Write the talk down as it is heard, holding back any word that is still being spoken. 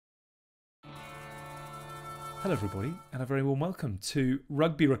Hello everybody and a very warm welcome to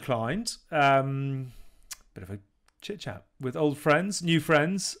Rugby Reclined. Bit of a chit chat with old friends, new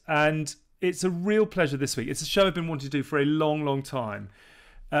friends, and it's a real pleasure this week. It's a show I've been wanting to do for a long time,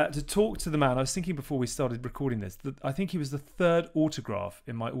 to talk to the man. I was thinking before we started recording this that I think he was the third autograph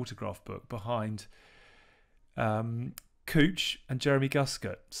in my autograph book behind Cooch and Jeremy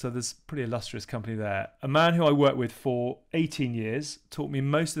Guscott. So there's pretty illustrious company there. A man who I worked with for 18 years, taught me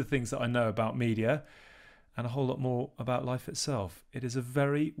most of the things that I know about media and a whole lot more about life itself. It is a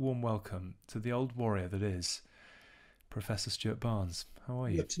very warm welcome to the old warrior that is Professor Stuart Barnes. How are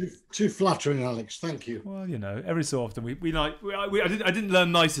you? Too flattering, Alex. Thank you. Well, you know, every so often I didn't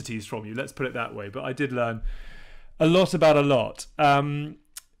learn niceties from you. Let's put it that way. But I did learn a lot about a lot.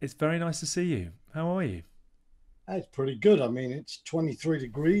 It's very nice to see you. How are you? It's pretty good. I mean, it's 23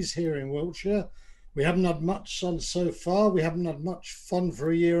 degrees here in Wiltshire. We haven't had much sun so far. We haven't had much fun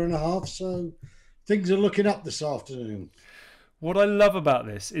for a year and a half. So things are looking up this afternoon. What I love about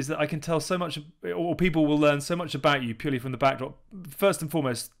this is that I can tell so much, or people will learn so much about you purely from the backdrop. First and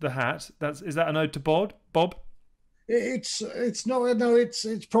foremost, the hat. Is that an ode to Bob? It's not. No,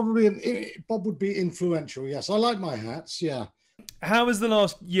 it's probably Bob would be influential. Yes, I like my hats. Yeah. How has the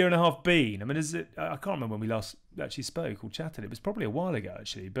last year and a half been? I mean, is it? I can't remember when we last actually spoke or chatted. It was probably a while ago,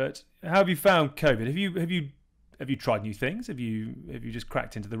 actually. But how have you found COVID? Have you tried new things? Have you just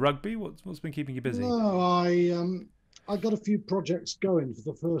cracked into the rugby? What's been keeping you busy? No, I got a few projects going for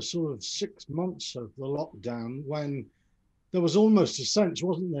the first sort of 6 months of the lockdown, when there was almost a sense,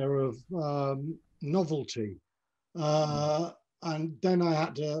 wasn't there, of novelty. And then I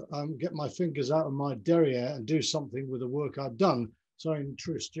had to get my fingers out of my derriere and do something with the work I'd done. So in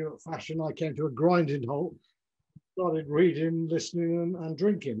true Stuart fashion, I came to a grinding halt, started reading, listening and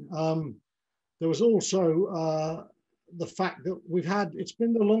drinking. There was also the fact that it's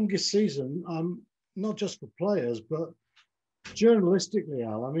been the longest season, not just for players, but journalistically,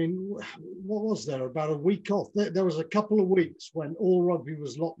 Al. I mean, what was there? About a week off. There was a couple of weeks when all rugby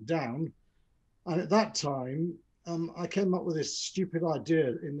was locked down. And at that time, I came up with this stupid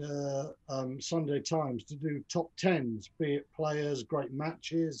idea in the Sunday Times to do top tens, be it players, great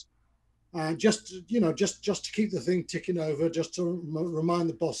matches, just to keep the thing ticking over, just to remind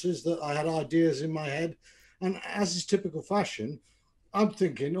the bosses that I had ideas in my head. And as is typical fashion, I'm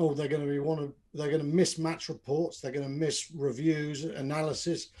thinking, oh, they're going to miss match reports, they're going to miss reviews,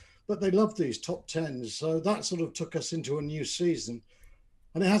 analysis, but they love these top tens. So that sort of took us into a new season,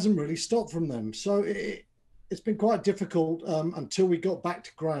 and it hasn't really stopped from them. So it's been quite difficult until we got back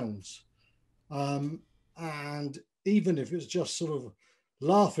to grounds. And even if it's just sort of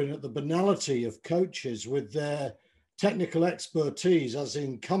laughing at the banality of coaches with their technical expertise, as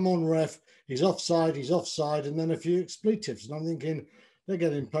in, come on, ref, he's offside, and then a few expletives. And I'm thinking they're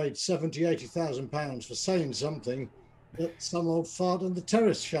getting paid 70, 80,000 pounds for saying something that some old fart on the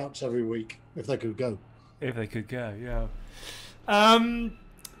terrace shouts every week, if they could go. If they could go, yeah.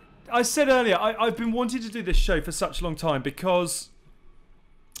 I said earlier, I've been wanting to do this show for such a long time because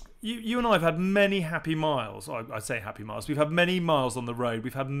you and I have had many happy miles. I say happy miles. We've had many miles on the road.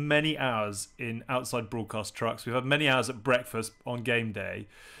 We've had many hours in outside broadcast trucks. We've had many hours at breakfast on game day.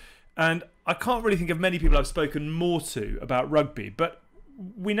 And I can't really think of many people I've spoken more to about rugby, but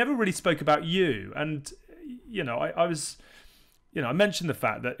we never really spoke about you. And, you know, I mentioned the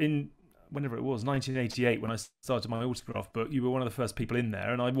fact that whenever it was, 1988, when I started my autograph book, you were one of the first people in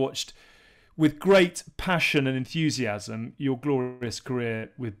there, and I watched with great passion and enthusiasm your glorious career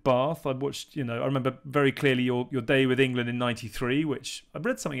with Bath. I watched, I remember very clearly your day with England in '93, which I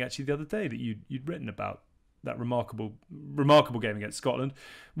read something actually the other day that you'd written about that remarkable game against Scotland.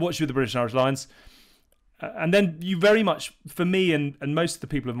 Watched you with the British and Irish Lions. And then you very much, for me and most of the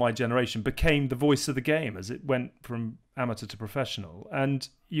people of my generation, became the voice of the game as it went from amateur to professional. And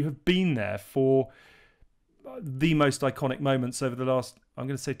you have been there for the most iconic moments over the last, I'm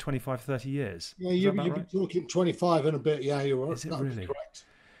going to say 25, 30 years. Yeah, you've been talking 25 and a bit. Yeah, you're right. Is it really? Correct.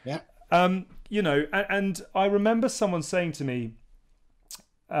 Yeah. And I remember someone saying to me,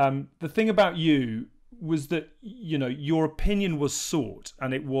 the thing about you was that, your opinion was sought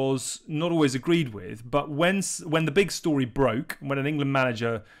and it was not always agreed with. But when the big story broke, when an England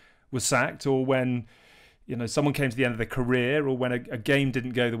manager was sacked, or when, someone came to the end of their career, or when a game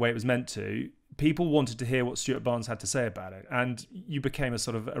didn't go the way it was meant to, people wanted to hear what Stuart Barnes had to say about it. And you became a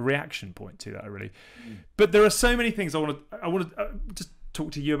sort of a reaction point to that, really. But there are so many things I want to just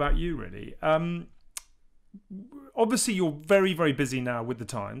talk to you about you, really. Obviously, you're very, very busy now with the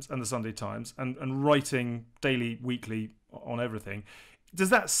Times and the Sunday Times and writing daily, weekly on everything. Does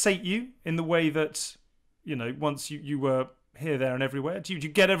that sate you in the way that, once you were here, there, and everywhere? Do you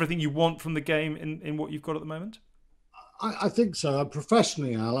get everything you want from the game in what you've got at the moment? I think so.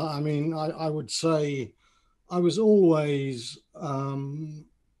 Professionally, Al, I mean, I would say I was always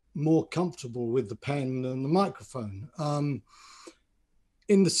more comfortable with the pen than the microphone,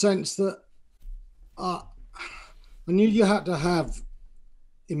 in the sense that I knew you had to have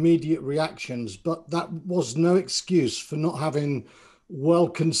immediate reactions, but that was no excuse for not having well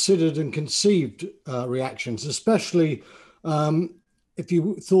considered and conceived reactions, especially if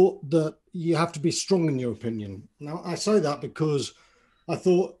you thought that you have to be strong in your opinion. Now, I say that because I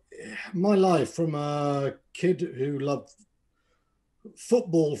thought my life from a kid who loved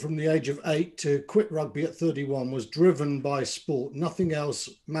football from the age of 8 to quit rugby at 31 was driven by sport. Nothing else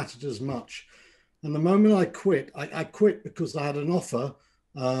mattered as much. And the moment I quit, I quit because I had an offer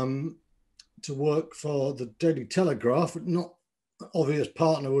to work for the Daily Telegraph, not obvious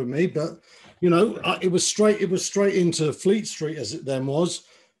partner with me, but it was straight into Fleet Street as it then was.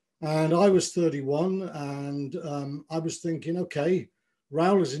 And I was 31 and I was thinking, okay,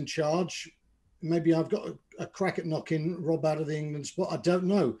 Raoul is in charge. Maybe I've got a crack at knocking Rob out of the England spot. I don't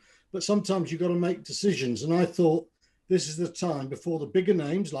know. But sometimes you've got to make decisions. And I thought this is the time before the bigger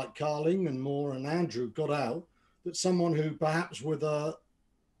names like Carling and Moore and Andrew got out, that someone who perhaps with a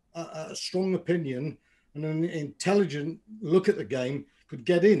strong opinion and an intelligent look at the game could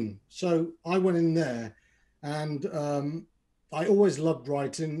get in. So I went in there and I always loved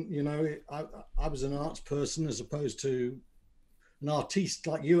writing. I was an arts person as opposed to an artiste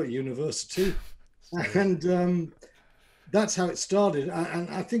like you at university. And that's how it started. And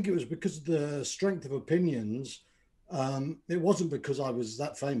I think it was because of the strength of opinions. It wasn't because I was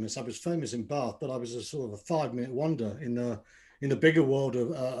that famous. I was famous in Bath, but I was a sort of a 5-minute wonder in the bigger world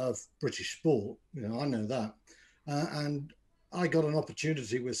of British sport. I know that. And I got an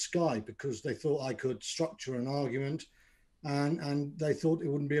opportunity with Sky because they thought I could structure an argument, and they thought it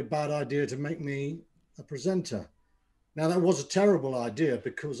wouldn't be a bad idea to make me a presenter. Now, that was a terrible idea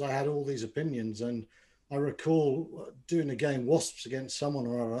because I had all these opinions, and I recall doing a game, Wasps against someone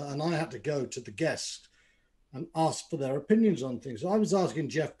or other, and I had to go to the guests and ask for their opinions on things. So I was asking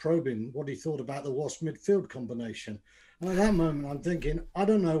Jeff Probyn what he thought about the Wasp midfield combination. And at that moment, I'm thinking, I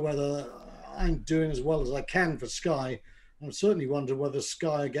don't know whether I'm doing as well as I can for Sky. I'm certainly wondering whether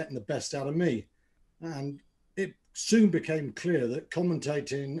Sky are getting the best out of me. And it soon became clear that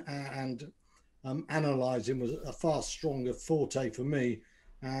commentating and analysing was a far stronger forte for me.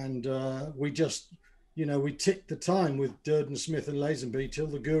 And we just, we ticked the time with Durden, Smith and Lazenby till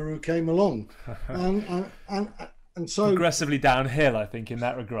the guru came along. And so aggressively downhill, I think, in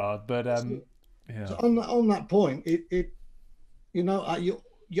that regard. But yeah. So on that point,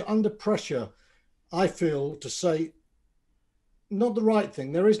 you're under pressure, I feel, to say not the right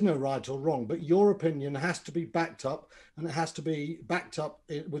thing. There is no right or wrong, but your opinion has to be backed up, and it has to be backed up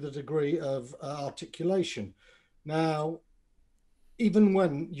with a degree of articulation. Now, even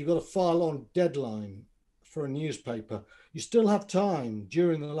when you've got a file-on deadline for a newspaper, you still have time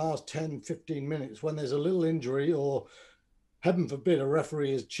during the last 10, 15 minutes when there's a little injury or, heaven forbid, a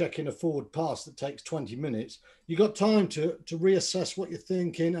referee is checking a forward pass that takes 20 minutes. You've got time to reassess what you're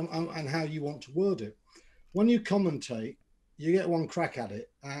thinking and how you want to word it. When you commentate, you get one crack at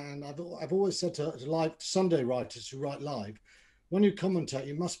it. And I've always said to live Sunday writers who write live, when you commentate,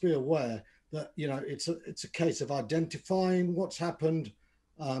 you must be aware that, it's a case of identifying what's happened,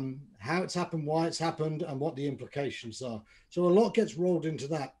 how it's happened, why it's happened, and what the implications are. So a lot gets rolled into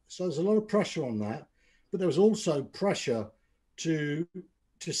that. So there's a lot of pressure on that, but there was also pressure to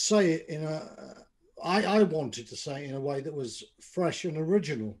say it in I wanted to say it in a way that was fresh and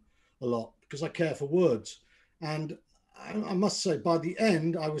original a lot, because I care for words. And I must say, by the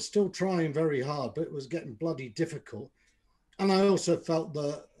end, I was still trying very hard, but it was getting bloody difficult. And I also felt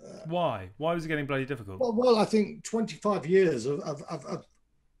that... Why? Why was it getting bloody difficult? Well, I think 25 years of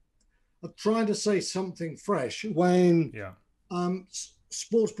trying to say something fresh when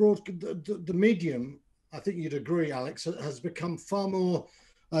sports the medium, I think you'd agree, Alex, has become far more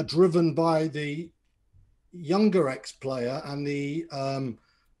driven by the younger ex-player and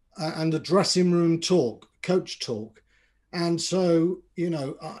the dressing room talk, coach talk. And so,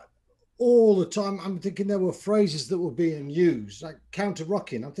 all the time I'm thinking there were phrases that were being used, like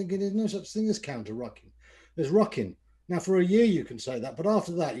counter-rucking. I'm thinking there's no such thing as counter-rucking. There's rucking. Now, for a year you can say that, but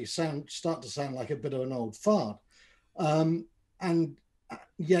after that you start to sound like a bit of an old fart. And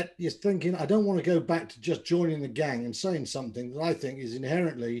yet you're thinking, I don't want to go back to just joining the gang and saying something that I think is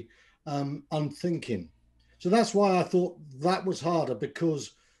inherently unthinking. So that's why I thought that was harder,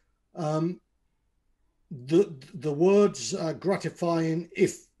 because the words are gratifying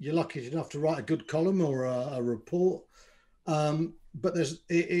if you're lucky enough to write a good column or a report, But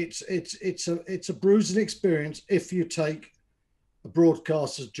it's a bruising experience if you take a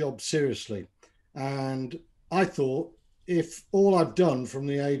broadcaster's job seriously. And I thought, if all I've done from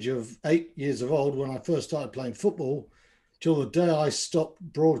the age of 8 years of old, when I first started playing football, till the day I stopped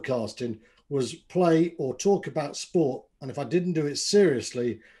broadcasting, was play or talk about sport, and if I didn't do it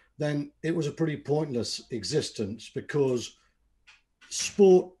seriously, then it was a pretty pointless existence, because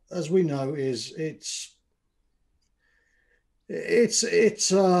sport, as we know, is it's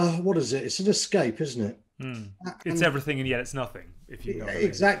what is it? It's an escape, isn't it? It's And everything and yet it's nothing, if you know what I mean.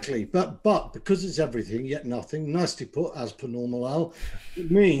 exactly, but because it's everything yet nothing, nicely put, as per normal Al, it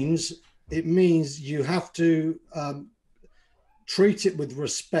means you have to treat it with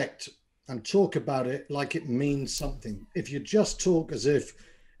respect and talk about it like it means something. If you just talk as if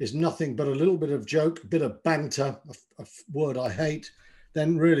it's nothing but a little bit of joke, a bit of banter, a word I hate,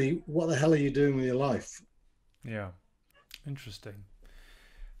 then really, what the hell are you doing with your life? Yeah, interesting.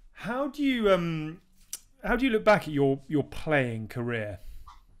 How do you how do you look back at your playing career?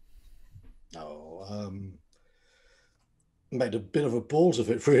 Oh, made a bit of a balls of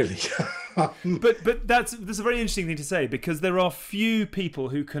it, really. But that's a very interesting thing to say, because there are few people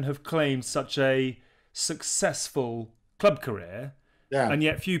who can have claimed such a successful club career, Yeah. and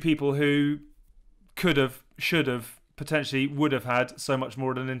yet few people who could have, should have, potentially would have had so much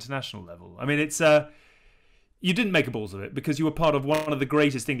more at an international level. I mean, it's you didn't make a balls of it because you were part of one of the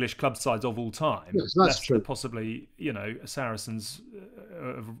greatest English club sides of all time, Yes, that's less true. possibly, Saracens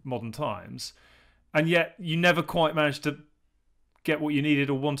of modern times, and yet you never quite managed to get what you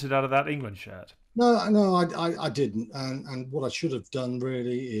needed or wanted out of that England shirt. No, I didn't. And what I should have done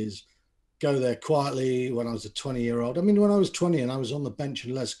really is go there quietly when I was a 20-year-old. I mean, when I was 20 and I was on the bench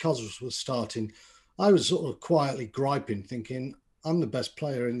and Les Cosworth was starting, I was sort of quietly griping, thinking, I'm the best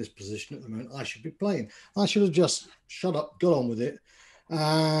player in this position at the moment. I should be playing. I should have just shut up, got on with it.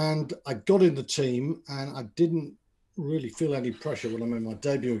 And I got in the team, and I didn't really feel any pressure when I made my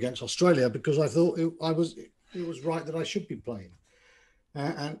debut against Australia, because I thought it was right that I should be playing.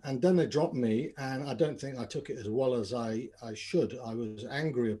 And then they dropped me, and I don't think I took it as well as I should. I was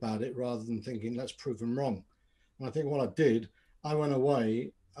angry about it rather than thinking, let's prove them wrong. And I think what I did, I went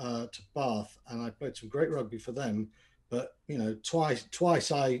away to Bath, and I played some great rugby for them. But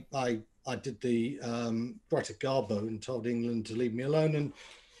twice I did the Greta Garbo and told England to leave me alone. And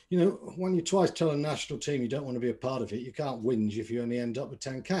when you twice tell a national team you don't want to be a part of it, you can't whinge if you only end up with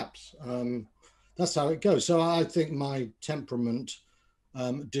 10 caps. That's how it goes. So I think my temperament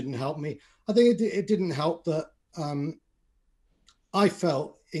didn't help me. I think it didn't help that I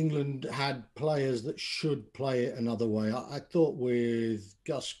felt England had players that should play it another way. I thought with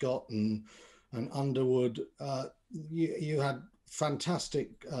Gus Scott and Underwood, you had fantastic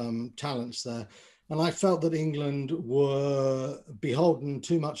talents there. And I felt that England were beholden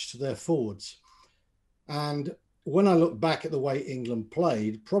too much to their forwards. And when I look back at the way England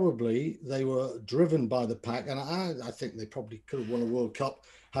played, probably they were driven by the pack. And I think they probably could have won a World Cup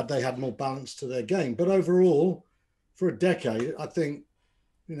had they had more balance to their game. But overall, for a decade, I think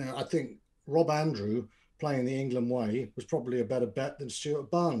Rob Andrew playing the England way was probably a better bet than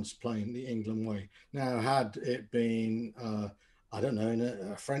Stuart Barnes playing the England way. Now, had it been, I don't know, in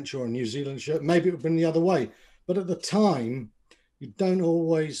a French or a New Zealand shirt, maybe it would have been the other way. But at the time, you don't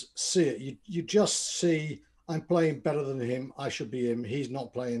always see it. You just see, I'm playing better than him. I should be him. He's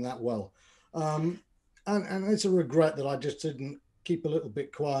not playing that well. And it's a regret that I just didn't keep a little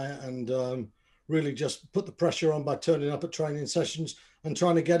bit quiet and really just put the pressure on by turning up at training sessions and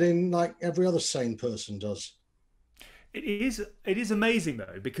trying to get in like every other sane person does. It is amazing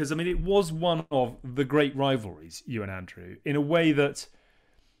though, because I mean it was one of the great rivalries, you and Andrew, in a way that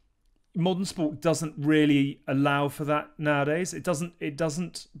modern sport doesn't really allow for that nowadays. It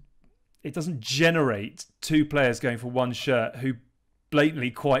doesn't generate two players going for one shirt who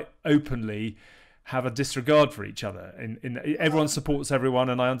blatantly, quite openly, have a disregard for each other. Everyone supports everyone,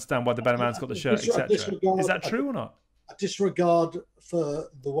 and I understand why the better man's got the shirt, etc. Is that true or not? A disregard for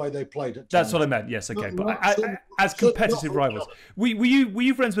the way they played at times. That's what I meant. Yes, okay. But as competitive rivals, were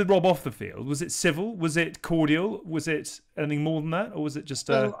you friends with Rob off the field? Was it civil? Was it cordial? Was it anything more than that, or was it just?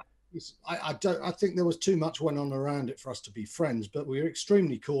 I don't. I think there was too much went on around it for us to be friends, but we were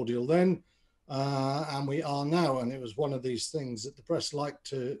extremely cordial then, and we are now. And it was one of these things that the press liked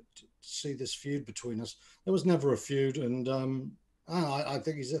to see this feud between us. There was never a feud, and I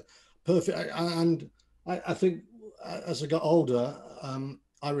think he's a perfect. And I think as I got older,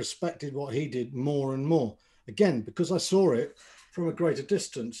 I respected what he did more and more. Again, because I saw it from a greater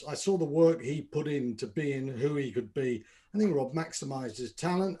distance. I saw the work he put into being who he could be. I think Rob maximised his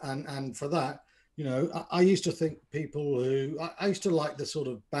talent, and for that, You know, I used to think people who I used to like the sort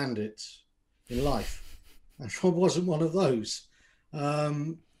of bandits in life, and Rob wasn't one of those.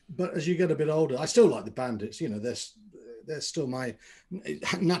 Um, but as you get a bit older, I still like the bandits. You know, they're still my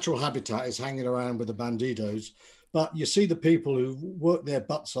natural habitat is hanging around with the bandidos. But you see the people who work their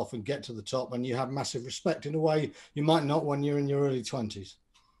butts off and get to the top, and you have massive respect in a way you might not when you're in your early 20s.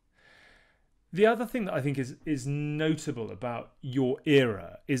 The other thing that I think is notable about your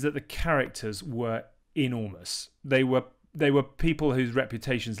era is that the characters were enormous. They were people whose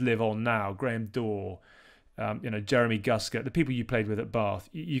reputations live on now. Graham Dorr, Jeremy Guskett, the people you played with at Bath.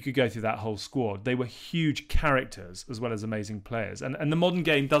 You could go through that whole squad. They were huge characters as well as amazing players. And the modern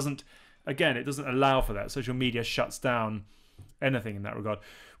game doesn't, again, it doesn't allow for that. Social media shuts down anything in that regard.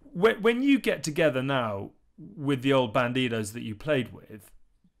 When you get together now with the old bandidos that you played with,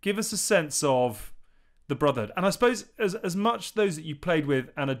 give us a sense of the brotherhood. And I suppose as much those that you played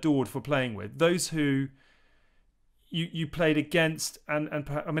with and adored for playing with, those who you played against, and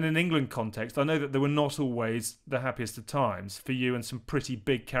I mean, in England context, I know that there were not always the happiest of times for you and some pretty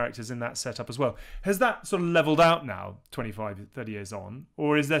big characters in that setup as well. Has that sort of levelled out now, 25, 30 years on?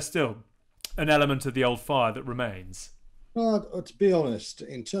 Or is there still an element of the old fire that remains? Well, to be honest,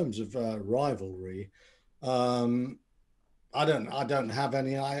 in terms of rivalry, um, I don't have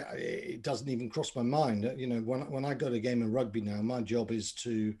any. It doesn't even cross my mind. You know, when I go to a game of rugby now, my job is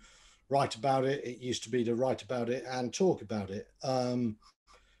to write about it. It used to be to write about it and talk about it.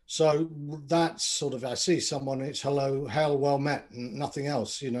 So that's sort of, I see someone, it's hello, hell, well met, and nothing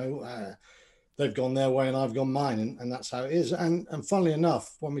else. You know, they've gone their way and I've gone mine, and that's how it is. And funnily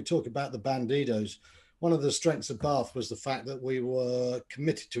enough, when we talk about the Bandidos, one of the strengths of Bath was the fact that we were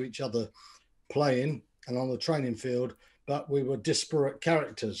committed to each other playing and on the training field, but we were disparate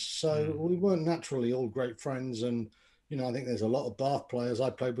characters. So we weren't naturally all great friends. And, you know, I think there's a lot of Bath players I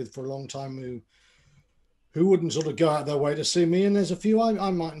played with for a long time who wouldn't sort of go out their way to see me. And there's a few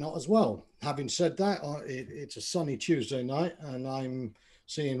I might not as well. Having said that, it's a sunny Tuesday night and I'm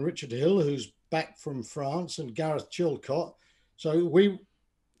seeing Richard Hill, who's back from France, and Gareth Chilcott. So we,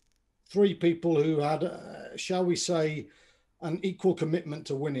 three people who had, shall we say, an equal commitment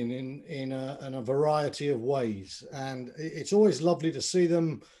to winning in a variety of ways. And it's always lovely to see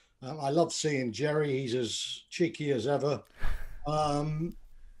them. I love seeing Jerry. He's as cheeky as ever.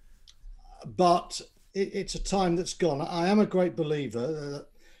 But it's a time that's gone. I am a great believer that,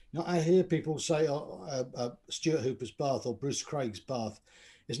 you know, I hear people say Stuart Hooper's Bath or Bruce Craig's Bath.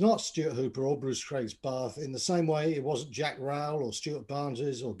 It's not Stuart Hooper or Bruce Craig's Bath in the same way it wasn't Jack Rowell or Stuart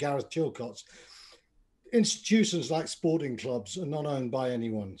Barnes's or Gareth Chilcott's. Institutions like sporting clubs are not owned by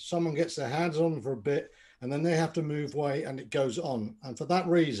anyone. Someone gets their hands on them for a bit and then they have to move away and it goes on. And for that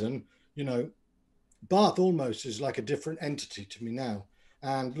reason, you know, Bath almost is like a different entity to me now.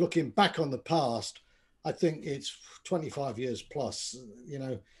 And looking back on the past, I think it's 25 years plus. You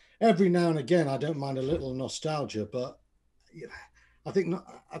know, every now and again, I don't mind a little nostalgia, but you know, I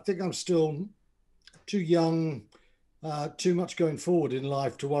think I'm still too young, too much going forward in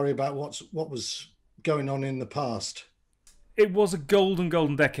life to worry about what was going on in the past. It was a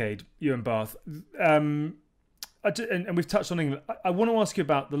golden decade, you and Bath. And we've touched on England. I want to ask you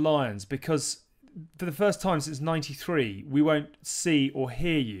about the Lions because for the first time since '93, we won't see or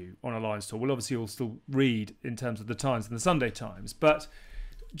hear you on a Lions tour. We'll obviously all still read in terms of the Times and the Sunday Times, but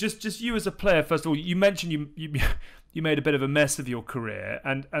just you as a player, first of all, you mentioned you made a bit of a mess of your career,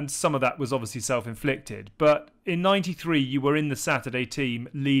 and some of that was obviously self-inflicted. But in '93, you were in the Saturday team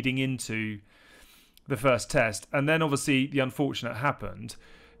leading into the first test, and then obviously the unfortunate happened.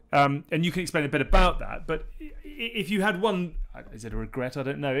 And you can explain a bit about that. But if you had one, is it a regret? I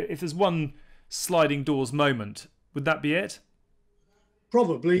don't know. If there's one sliding doors moment, would that be it?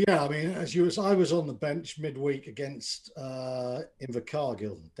 Probably, yeah. I mean, I was on the bench midweek against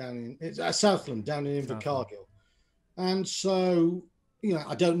Invercargill down in Southland, down in Invercargill, and so you know,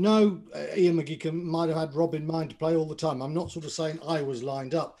 I don't know. Ian McGeechan might have had Rob in mind to play all the time. I'm not sort of saying I was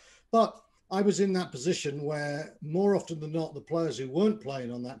lined up, but I was in that position where more often than not, the players who weren't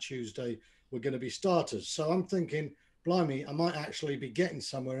playing on that Tuesday were going to be starters. So I'm thinking, blimey, I might actually be getting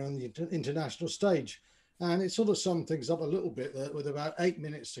somewhere on the international stage. And it sort of summed things up a little bit that with about 8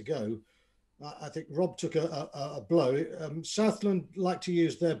 minutes to go, I think Rob took a blow. Southland like to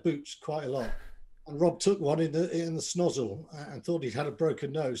use their boots quite a lot. And Rob took one in the snozzle and thought he'd had a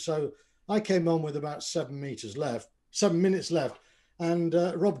broken nose. So I came on with about 7 minutes left. And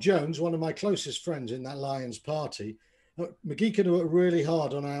Rob Jones, one of my closest friends in that Lions party, McGeechan worked really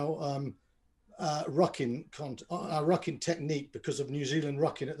hard on our rucking technique because of New Zealand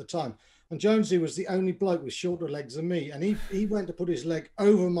rucking at the time. And Jonesy was the only bloke with shorter legs than me. And he went to put his leg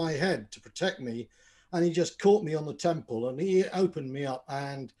over my head to protect me. And he just caught me on the temple and he opened me up.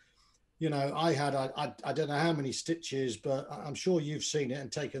 And, you know, I don't know how many stitches, but I'm sure you've seen it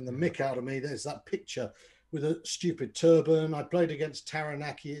and taken the mick out of me. There's that picture with a stupid turban. I played against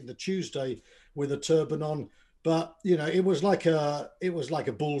Taranaki in the Tuesday with a turban on. But, you know, it was like a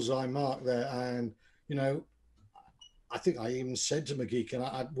bullseye mark there. And, you know, I think I even said to McGeechan,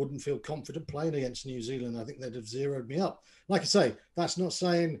 I wouldn't feel confident playing against New Zealand. I think they'd have zeroed me up. Like I say, that's not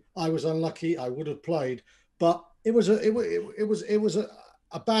saying I was unlucky. I would have played, but it was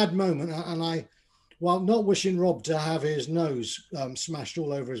a bad moment. And I, while not wishing Rob to have his nose smashed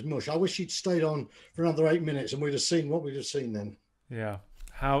all over his mush, I wish he'd stayed on for another 8 minutes and we'd have seen what we'd have seen then. Yeah.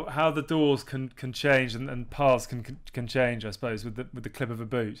 How the doors can change and paths can change, I suppose, with the clip of a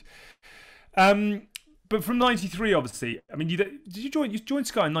boot. But from '93, obviously, I mean, you joined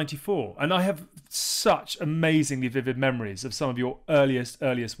Sky in '94, and I have such amazingly vivid memories of some of your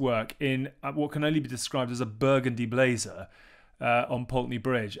earliest work in what can only be described as a burgundy blazer on Pulteney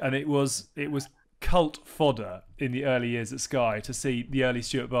Bridge, and it was cult fodder in the early years at Sky to see the early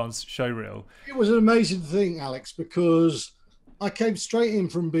Stuart Barnes showreel. It was an amazing thing, Alex, because I came straight in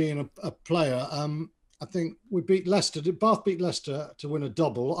from being a player. I think we beat Leicester. Bath beat Leicester to win a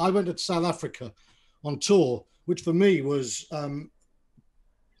double. I went to South Africa on tour, which for me was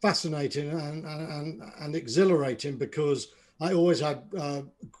fascinating and exhilarating because I always had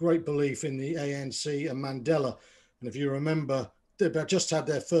great belief in the ANC and Mandela. And if you remember, they just had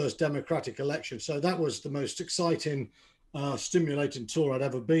their first democratic election. So that was the most exciting, stimulating tour I'd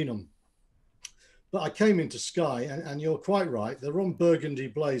ever been on. But I came into Sky, and you're quite right. The Ron Burgundy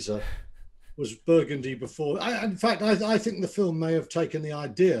blazer was burgundy before. In fact, I think the film may have taken the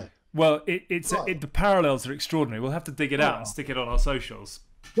idea. Well, the parallels are extraordinary. We'll have to dig it out and stick it on our socials.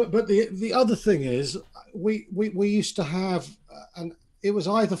 But the other thing is, we used to have, and it was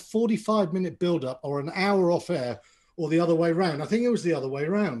either 45-minute build-up or an hour off air, or the other way round. I think it was the other way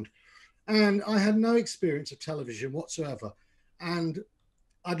round. And I had no experience of television whatsoever. And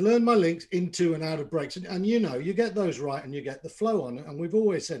I'd learned my links into and out of breaks. And you know, you get those right and you get the flow on. And we've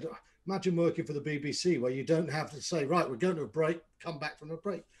always said, imagine working for the BBC where you don't have to say, right, we're going to a break, come back from a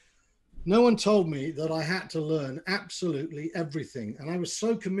break. No one told me that I had to learn absolutely everything. And I was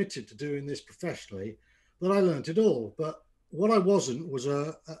so committed to doing this professionally that I learned it all. But what I wasn't was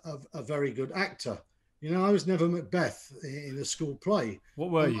a very good actor. You know, I was never Macbeth in a school play. What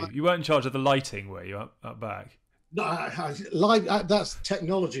were you? You weren't in charge of the lighting, were you, up back? No, that's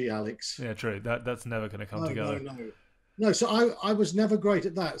technology, Alex. Yeah, true. That's never going to come together. No, so I was never great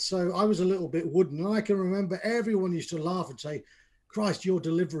at that. So I was a little bit wooden. And I can remember everyone used to laugh and say, Christ, your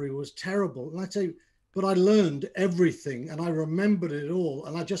delivery was terrible. And I'd say, but I learned everything and I remembered it all.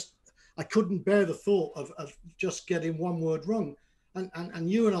 And I couldn't bear the thought of just getting one word wrong. And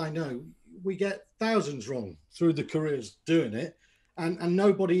you and I know we get thousands wrong through the careers doing it and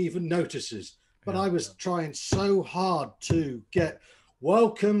nobody even notices. But I was trying so hard to get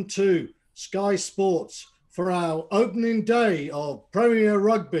welcome to Sky Sports for our opening day of Premier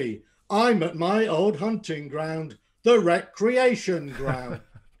Rugby. I'm at my old hunting ground, the recreation ground.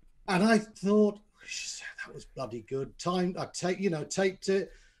 And I thought, that was bloody good. I taped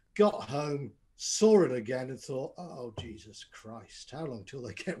it, got home, saw it again and thought, oh, Jesus Christ, how long till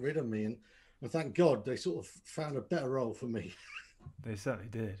they get rid of me? And thank God they sort of found a better role for me. They certainly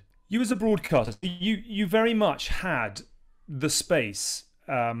did. You as a broadcaster, you very much had the space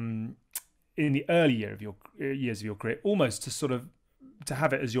in the early years of your career, almost to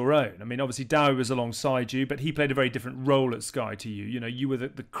have it as your own. I mean, obviously Dowie was alongside you, but he played a very different role at Sky to you. You know, you were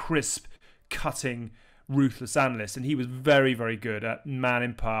the crisp, cutting, ruthless analyst, and he was very, very good at man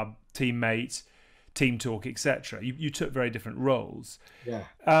in pub, teammate, team talk, etc. You took very different roles. Yeah.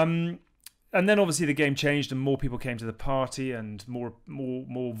 And then obviously the game changed and more people came to the party and more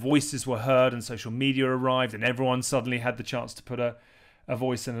voices were heard and social media arrived and everyone suddenly had the chance to put a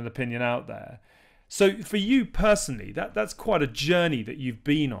voice and an opinion out there. So for you personally, that's quite a journey that you've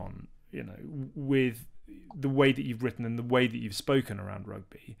been on, you know, with the way that you've written and the way that you've spoken around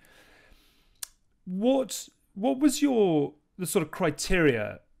rugby. What was the sort of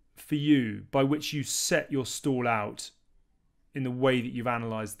criteria for you by which you set your stall out in the way that you've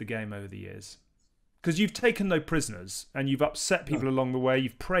analysed the game over the years? Because you've taken no prisoners and you've upset people along the way.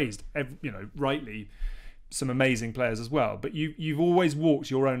 You've praised, rightly, some amazing players as well. But you've always walked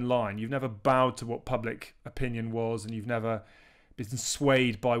your own line. You've never bowed to what public opinion was, and you've never been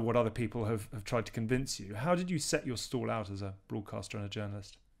swayed by what other people have tried to convince you. How did you set your stall out as a broadcaster and a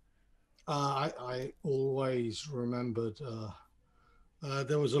journalist? I always remembered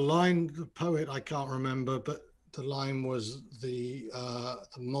There was a line, the poet, I can't remember, but the line was the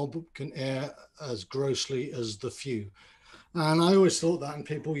mob can err as grossly as the few. And I always thought that, and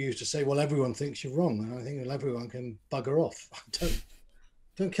people used to say, well, everyone thinks you're wrong. And I think, well, everyone can bugger off. I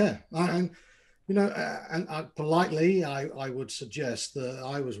don't care. And, politely, I would suggest that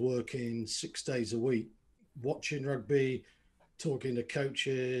I was working 6 days a week, watching rugby, talking to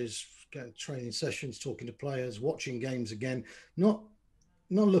coaches, getting training sessions, talking to players, watching games again, not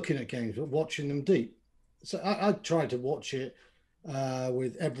not looking at games, but watching them deep. So I tried to watch it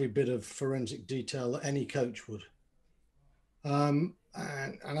with every bit of forensic detail that any coach would. And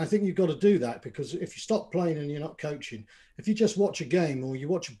I think you've got to do that, because if you stop playing and you're not coaching, if you just watch a game or you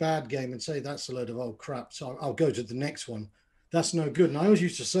watch a bad game and say that's a load of old crap, so I'll go to the next one, that's no good. And I always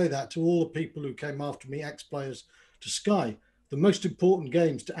used to say that to all the people who came after me, ex-players, to Sky. The most important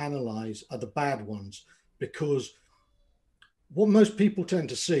games to analyse are the bad ones, because what most people tend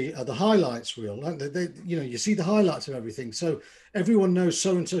to see are the highlights reel. You see the highlights of everything. So everyone knows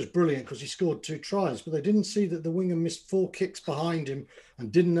so and so is brilliant because he scored 2 tries, but they didn't see that the winger missed 4 kicks behind him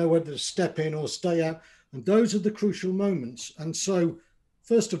and didn't know whether to step in or stay out. And those are the crucial moments. And so,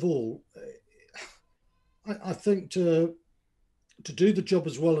 first of all, I think to do the job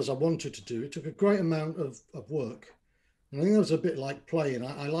as well as I wanted to do, it took a great amount of work. And I think that was a bit like playing.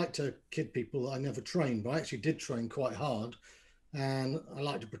 I like to kid people that I never trained, but I actually did train quite hard. And I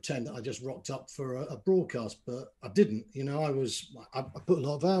like to pretend that I just rocked up for a broadcast, but I didn't. I put a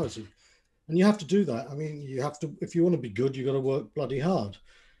lot of hours in, and you have to do that. I mean, you have to, if you want to be good, you've got to work bloody hard.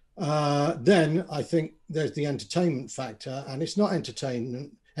 Then I think there's the entertainment factor, and it's not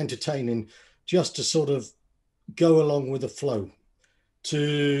entertaining just to sort of go along with the flow,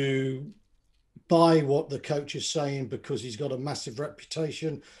 to buy what the coach is saying because he's got a massive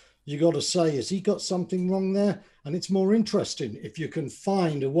reputation. You got to say, has he got something wrong there? And it's more interesting if you can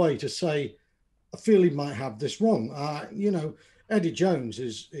find a way to say, I feel he might have this wrong. Eddie Jones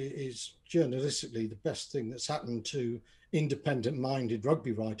is journalistically the best thing that's happened to independent-minded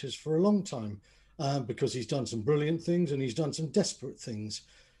rugby writers for a long time, because he's done some brilliant things and he's done some desperate things.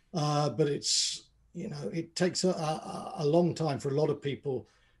 But it takes a long time for a lot of people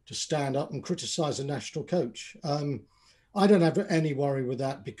to stand up and criticize a national coach. I don't have any worry with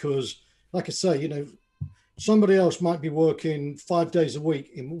that, because, like I say, somebody else might be working 5 days a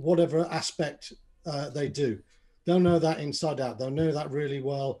week in whatever aspect they do. They'll know that inside out. They'll know that really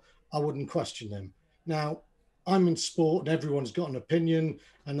well. I wouldn't question them. Now, I'm in sport and everyone's got an opinion,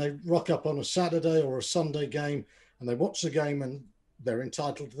 and they rock up on a Saturday or a Sunday game and they watch the game and they're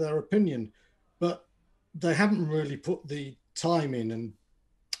entitled to their opinion. But they haven't really put the time in, and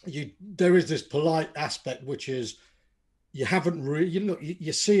there is this polite aspect, which is you haven't really,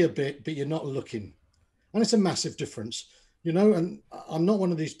 you see a bit, but you're not looking. And it's a massive difference, and I'm not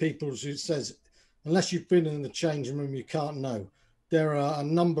one of these people who says, unless you've been in the changing room, you can't know. There are a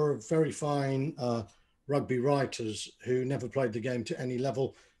number of very fine rugby writers who never played the game to any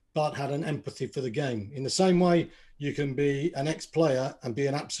level, but had an empathy for the game. In the same way, you can be an ex-player and be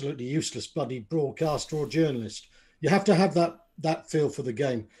an absolutely useless bloody broadcaster or journalist. You have to have that feel for the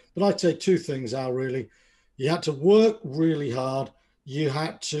game. But I'd say 2 things, Al, really. You had to work really hard. You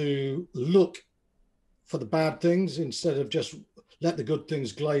had to look for the bad things instead of just let the good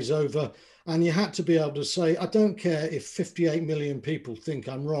things glaze over. And you had to be able to say, I don't care if 58 million people think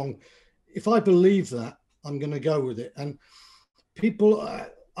I'm wrong. If I believe that, I'm going to go with it. And people,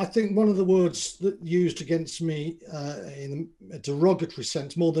 I think one of the words that used against me in a derogatory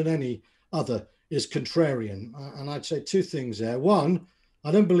sense more than any other is contrarian. And I'd say 2 things there. One,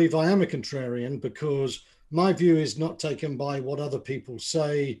 I don't believe I am a contrarian, because my view is not taken by what other people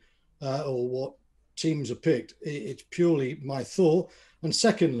say or what teams are picked. It's purely my thought. And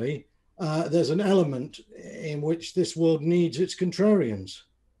secondly, there's an element in which this world needs its contrarians.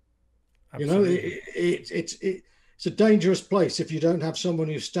 Absolutely. It's a dangerous place if you don't have someone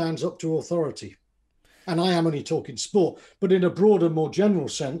who stands up to authority. And I am only talking sport, but in a broader, more general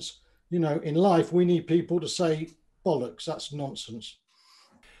sense, in life, we need people to say, bollocks, that's nonsense.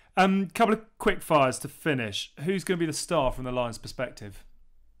 Couple of quick fires to finish. Who's going to be the star from the Lions' perspective?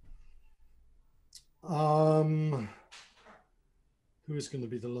 Who is going to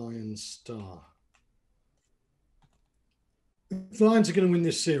be the Lions' star? If the Lions are going to win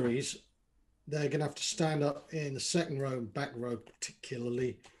this series, they're going to have to stand up in the second row and back row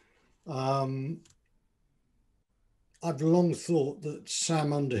particularly. I've long thought that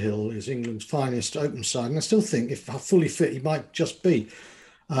Sam Underhill is England's finest open side, and I still think if fully fit, he might just be.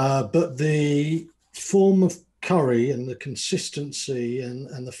 But the form of Curry and the consistency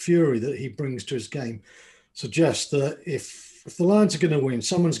and the fury that he brings to his game suggests that if if the Lions are going to win,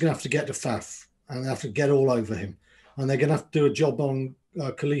 someone's going to have to get to Faf, and they have to get all over him, and they're going to have to do a job on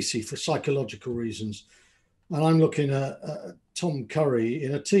Khaleesi for psychological reasons. And I'm looking at Tom Curry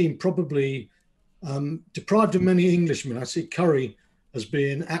in a team probably deprived of many Englishmen. I see Curry as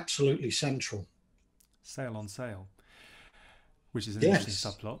being absolutely central. Sail on sail, which is an Yes.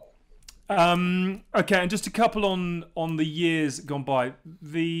 interesting subplot. Okay, and just a couple on the years gone by.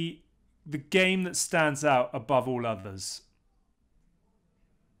 The game that stands out above all others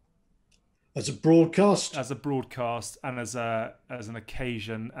As a broadcast, and as an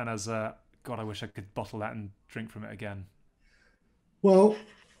occasion, and as a God, I wish I could bottle that and drink from it again. well,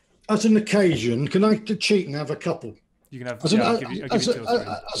 as an occasion, can I cheat and have a couple? You can have. As, Yeah, an, I'll give you two or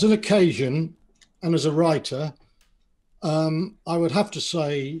three. as an occasion, and as a writer, I would have to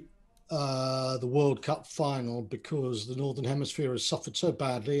say the World Cup final, because the Northern Hemisphere has suffered so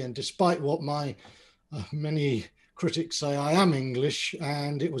badly, and despite what my many critics say, I am English,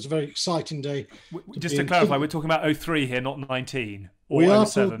 and it was a very exciting day. Just to clarify, we're talking about 03 here, not 19 or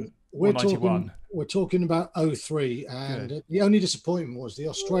 07 or 91. We're talking about 03, and Good. the only disappointment was the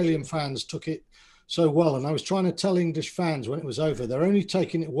Australian fans took it so well. And I was trying to tell English fans when it was over, they're only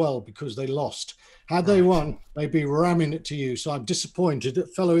taking it well because they lost. Had they won, they'd be ramming it to you. So I'm disappointed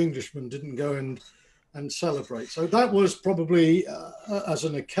that fellow Englishmen didn't go and celebrate. So that was probably, as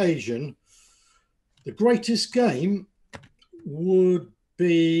an occasion, the greatest game would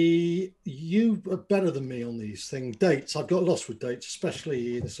be, you are better than me on these things. Dates, I've got lost with dates,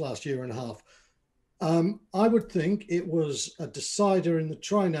 especially this last year and a half. I would think it was a decider in the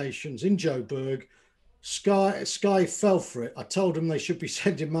Tri-Nations in Joburg. Sky fell for it. I told them they should be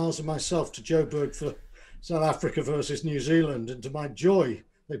sending Miles and myself to Joburg for South Africa versus New Zealand, and to my joy,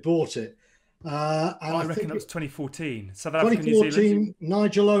 they bought it. And I reckon that was 2014. South 2014, Africa, New Zealand.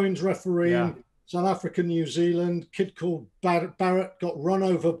 Nigel Owens refereeing. Yeah. South Africa, New Zealand. Kid called Barrett got run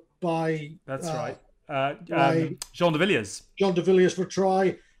over by. That's right. Jean de Villiers. John de Villiers for a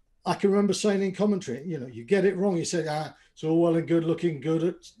try. I can remember saying in commentary, you get it wrong. You said, it's all well and good, looking good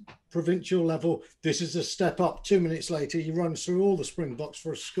at provincial level. This is a step up. 2 minutes later, he runs through all the Springboks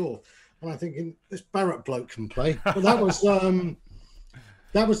for a score. And I'm thinking, this Barrett bloke can play. But that was the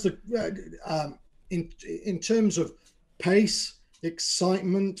in terms of pace,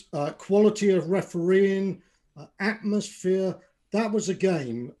 excitement, quality of refereeing, atmosphere. That was a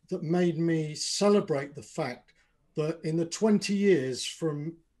game that made me celebrate the fact that in the 20 years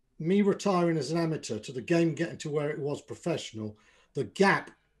from me retiring as an amateur to the game getting to where it was professional, the gap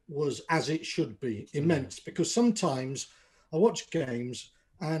was, as it should be, immense. Because sometimes I watch games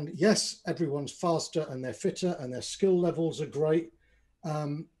and yes, everyone's faster and they're fitter and their skill levels are great.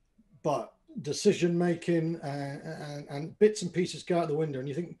 But decision making and bits and pieces go out the window, and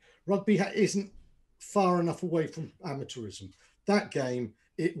you think rugby isn't far enough away from amateurism. That game,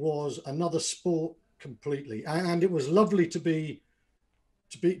 it was another sport completely, and it was lovely to be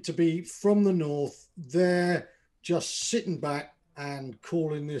from the north there, just sitting back and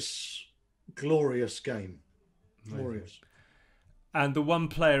calling this glorious game. Glorious. And the one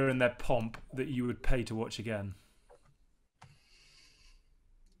player in their pomp that you would pay to watch again?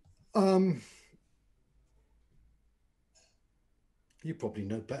 You probably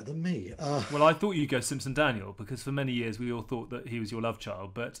know better than me. Well, I thought you'd go Simpson Daniel, because for many years we all thought that he was your love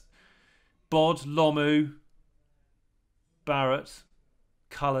child. But Bod, Lomu, Barrett,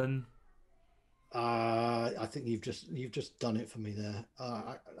 Cullen. I think you've just done it for me there.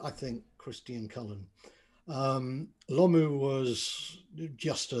 I think Christian Cullen. Lomu was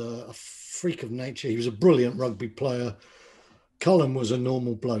just a freak of nature. He was a brilliant rugby player. Cullen was a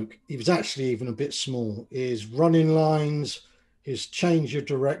normal bloke. He was actually even a bit small. His running lines, his change of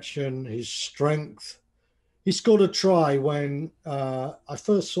direction, his strength. He scored a try when I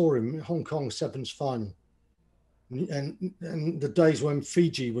first saw him in Hong Kong Sevens final. And the days when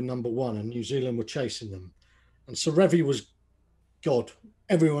Fiji were number one and New Zealand were chasing them. And Serevi was God.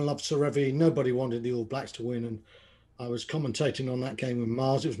 Everyone loved Serevi. Nobody wanted the All Blacks to win. And I was commentating on that game with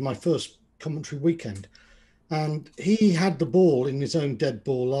Mars. It was my first commentary weekend. And he had the ball in his own dead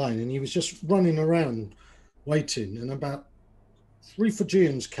ball line, and he was just running around waiting. And about 3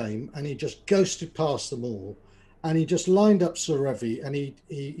 Fijians came, and he just ghosted past them all. And he just lined up Serevi, and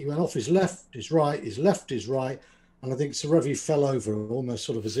he went off his left, his right, his left, his right. And I think Serevi fell over almost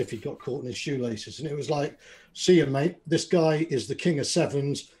sort of as if he got caught in his shoelaces. And it was like, see you, mate. This guy is the king of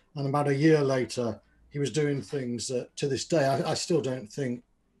sevens. And about a year later, he was doing things that to this day, I still don't think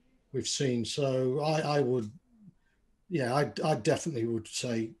we've seen. So I definitely would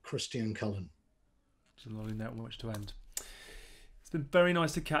say Christian Cullen. It's a lovely note on which to end. It's been very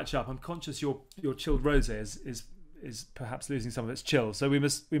nice to catch up. I'm conscious your chilled rosé is is perhaps losing some of its chill. So we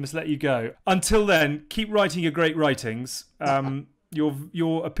must let you go. Until then, keep writing your great writings.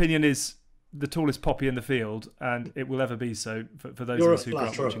 Your opinion is the tallest poppy in the field, and it will ever be so for those of us who grew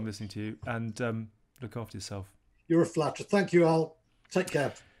up watching, listening to you. And look after yourself. You're a flatterer. Thank you, Al. Take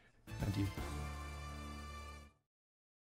care. And you.